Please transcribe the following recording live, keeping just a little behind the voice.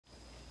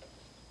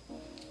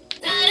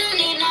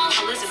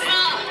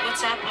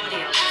WhatsApp audio.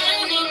 I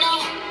don't need no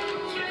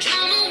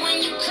drama when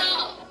you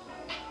call.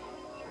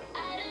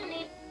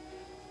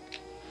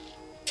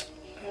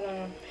 Hold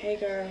on. Hey,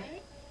 girl.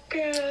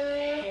 Girl,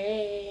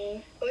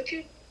 Hey. what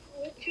you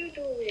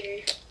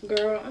doing?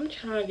 Girl, I'm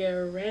trying to get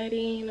ready,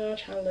 you know, I'm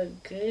trying to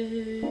look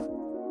good.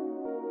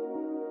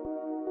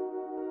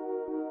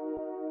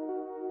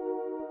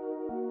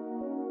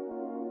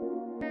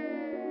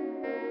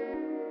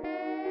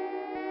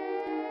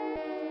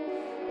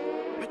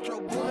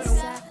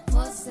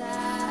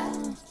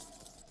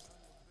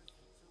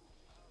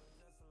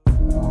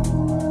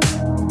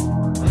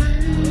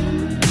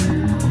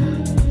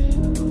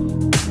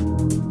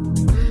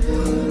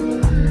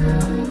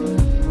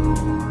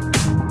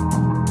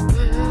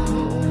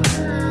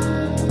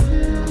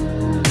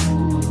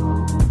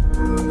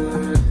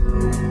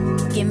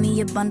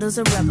 Bundles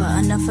of rubber,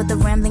 enough of the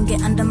rambling,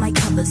 get under my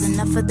covers.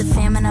 Enough of the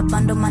famine, I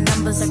bundle my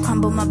numbers. I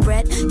crumble my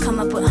bread, come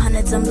up with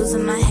hundreds, I'm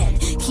losing my head.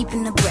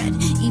 Keeping the bread,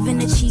 even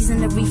the cheese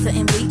and the reefer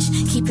in reach.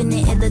 Keeping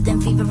it iller than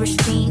feverish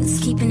fiends.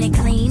 Keeping it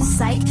clean,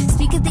 psych,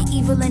 speak of the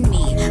evil in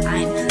me.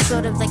 I'm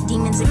sort of like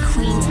demons and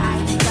queens.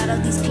 I got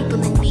all these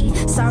people in me.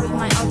 Sorry,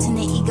 my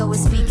alternate ego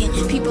is speaking.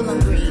 People on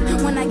green,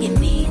 when I get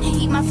mean.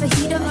 Eat my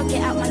fajita or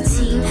get out my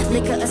team.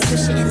 Liquor, a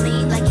swisher and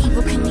lean. Like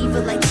evil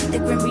Knievel, like the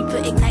Grim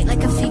Reaper. Ignite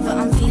like a fever,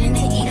 I'm feeling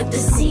to eat up the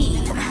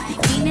scene.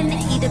 Feeling to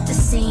eat up the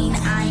scene.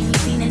 I'm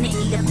feeling to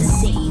eat up the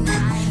scene.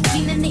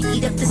 Feeling to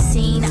eat up the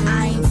scene.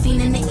 I'm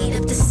feeling to eat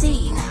up the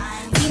scene.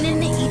 Feeling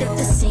to eat up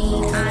the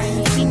scene.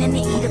 I'm feeling to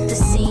eat up the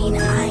scene.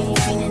 I'm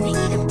feeling to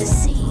eat up the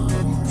scene.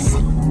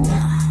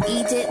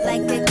 Eat it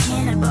like a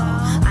cannibal.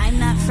 I'm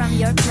not from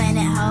your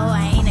planet, ho.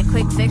 I ain't a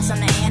quick fix on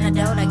the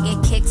antidote. I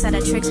get kicks out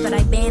of tricks, but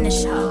I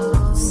banish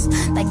hoes.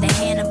 Like the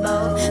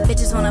Hannibal.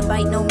 Bitches wanna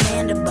bite no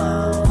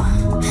mandible.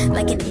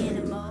 Like an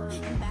animal.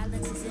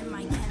 Imbalances in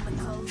my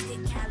chemicals.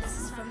 Get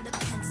calluses from the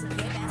pencil.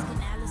 They're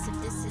asking Alice if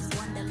this is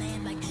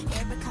Wonderland. Like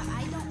Erica,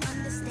 I don't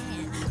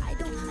understand. I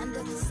don't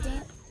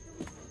understand.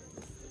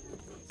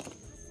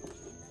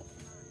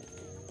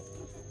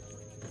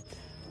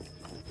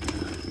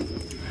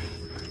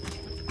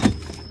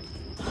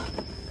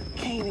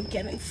 Can't even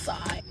get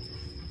inside.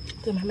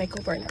 Did my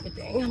makeover and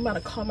everything. I'm about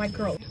to call my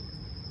girl.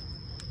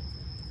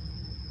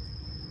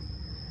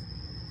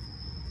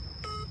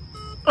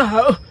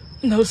 Oh,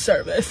 no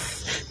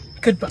service.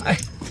 Goodbye.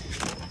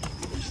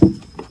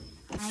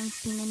 I'm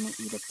feeling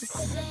to eat up the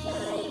scene.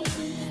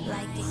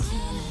 Like a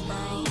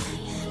cannibal.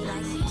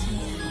 Like a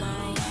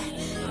cannibal.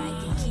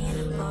 Like a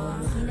cannibal.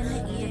 I'm feeling to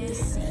eat up the